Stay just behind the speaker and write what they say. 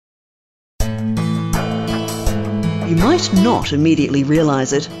You might not immediately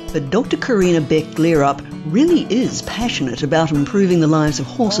realise it, but Dr Karina Bech Gleerup really is passionate about improving the lives of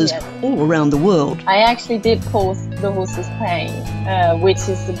horses all around the world. I actually did cause the horses pain, which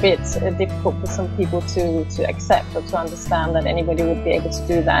is a bit difficult for some people to accept or to understand that anybody would be able to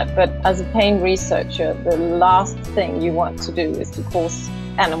do that. But as a pain researcher, the last thing you want to do is to cause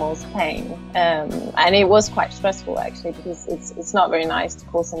animals pain. And it was quite stressful actually, because it's not very nice to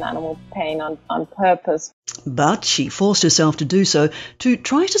cause an animal pain on purpose. But she forced herself to do so to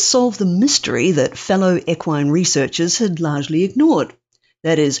try to solve the mystery that fellow equine researchers had largely ignored.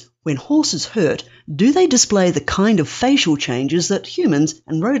 That is, when horses hurt, do they display the kind of facial changes that humans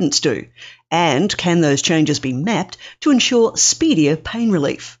and rodents do? And can those changes be mapped to ensure speedier pain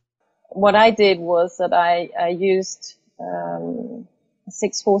relief? What I did was that I used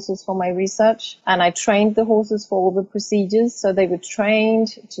 6 horses for my research, and I trained the horses for all the procedures. So they were trained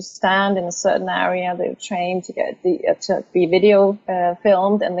to stand in a certain area, they were trained to get to be video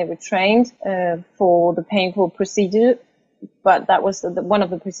filmed, and they were trained for the painful procedure. But that was one of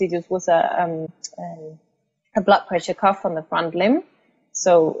the procedures was a blood pressure cuff on the front limb.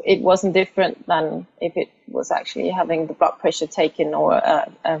 So it wasn't different than if it was actually having the blood pressure taken, or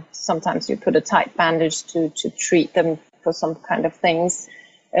sometimes you put a tight bandage to treat them for some kind of things.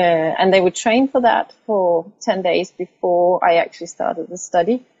 And they were trained for that for 10 days before I actually started the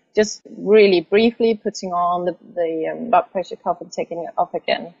study. Just really briefly putting on the blood pressure cuff and taking it off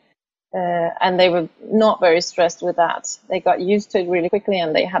again. And they were not very stressed with that. They got used to it really quickly,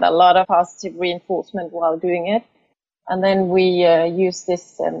 and they had a lot of positive reinforcement while doing it. And then we used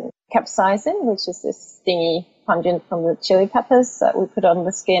this capsaicin, which is this stingy pungent from the chili peppers that we put on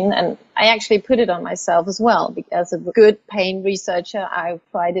the skin. And I actually put it on myself as well. Because as a good pain researcher, I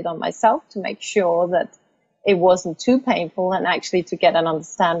tried it on myself to make sure that it wasn't too painful, and actually to get an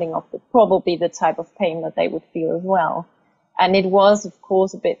understanding of probably the type of pain that they would feel as well. And it was, of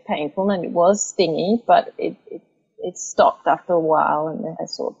course, a bit painful, and it was stingy, but it stopped after a while, and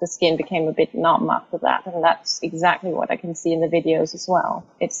the skin became a bit numb after that. And that's exactly what I can see in the videos as well.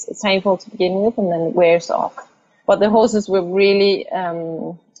 It's painful to begin with, and then it wears off. But the horses were really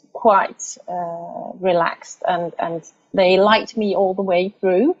quite relaxed, and they liked me all the way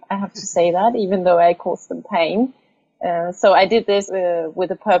through, I have to say that, even though I caused them pain. So I did this with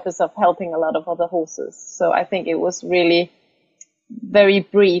the purpose of helping a lot of other horses. So I think it was really very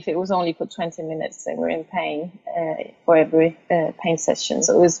brief. It was only for 20 minutes they were in pain for every pain session.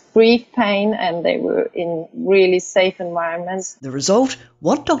 So it was brief pain, and they were in really safe environments. The result,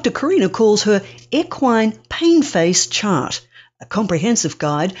 what Dr Karina calls her Equine Pain Face chart, a comprehensive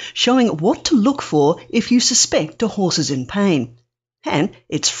guide showing what to look for if you suspect a horse is in pain. And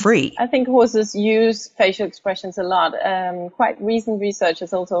it's free. I think horses use facial expressions a lot. Quite recent research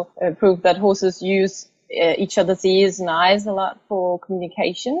has also proved that horses use each other's ears and eyes a lot for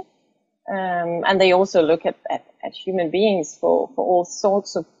communication. And they also look at human beings for all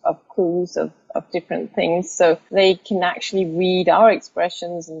sorts of clues of different things. So they can actually read our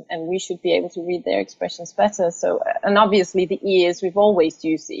expressions, and we should be able to read their expressions better. So, and obviously the ears, we've always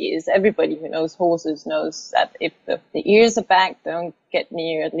used the ears. Everybody who knows horses knows that if the ears are back, don't get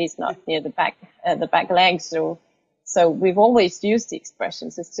near, at least not near the back legs. So we've always used the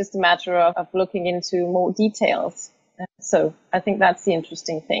expressions. It's just a matter of looking into more details. So I think that's the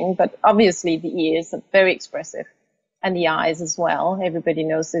interesting thing. But obviously the ears are very expressive, and the eyes as well. Everybody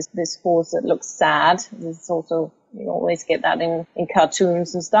knows this horse that looks sad. This is also, you always get that in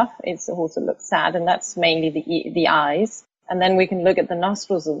cartoons and stuff. It's a horse that looks sad, and that's mainly the eyes. And then we can look at the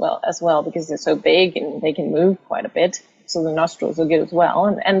nostrils as well, because they're so big and they can move quite a bit. So the nostrils are good as well,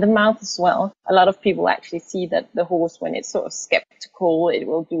 and the mouth as well. A lot of people actually see that the horse, when it's sort of skeptical, it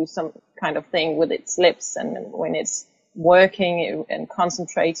will do some kind of thing with its lips, and when it's working and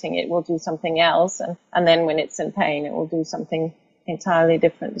concentrating, it will do something else, and then when it's in pain, it will do something entirely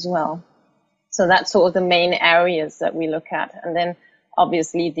different as well. So that's sort of the main areas that we look at. And then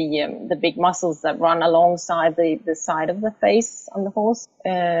obviously the big muscles that run alongside the side of the face on the horse,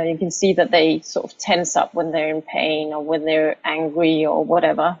 you can see that they sort of tense up when they're in pain or when they're angry or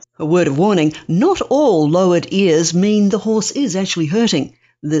whatever. A word of warning, not all lowered ears mean the horse is actually hurting.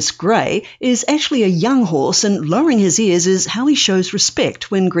 This grey is actually a young horse, and lowering his ears is how he shows respect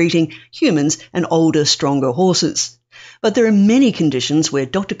when greeting humans and older, stronger horses. But there are many conditions where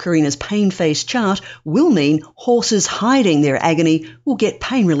Dr. Karina's pain face chart will mean horses hiding their agony will get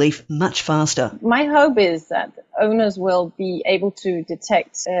pain relief much faster. My hope is that owners will be able to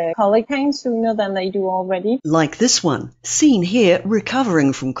detect colic pain sooner than they do already. Like this one, seen here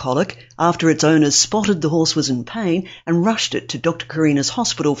recovering from colic after its owners spotted the horse was in pain and rushed it to Dr. Karina's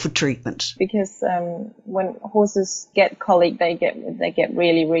hospital for treatment. Because when horses get colic, they get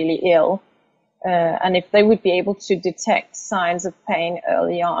really, really ill. And if they would be able to detect signs of pain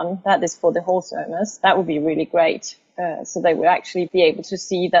early on, that is for the horse owners, that would be really great. So they would actually be able to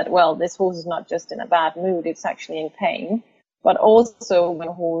see that, well, this horse is not just in a bad mood, it's actually in pain. But also when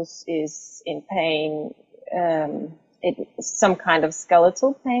a horse is in pain, it's some kind of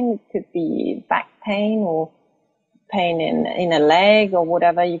skeletal pain. It could be back pain or pain in a leg or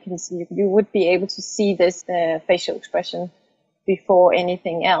whatever. You can see, you would be able to see this facial expression before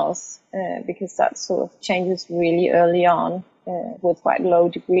anything else, because that sort of changes really early on. With quite low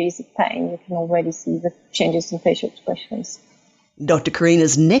degrees of pain, you can already see the changes in facial expressions. Dr.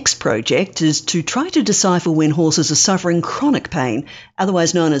 Karina's next project is to try to decipher when horses are suffering chronic pain,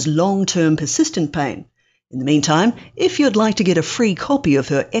 otherwise known as long-term persistent pain. In the meantime, if you'd like to get a free copy of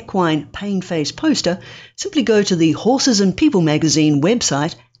her Equine Pain Face poster, simply go to the Horses and People magazine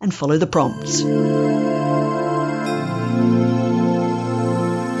website and follow the prompts.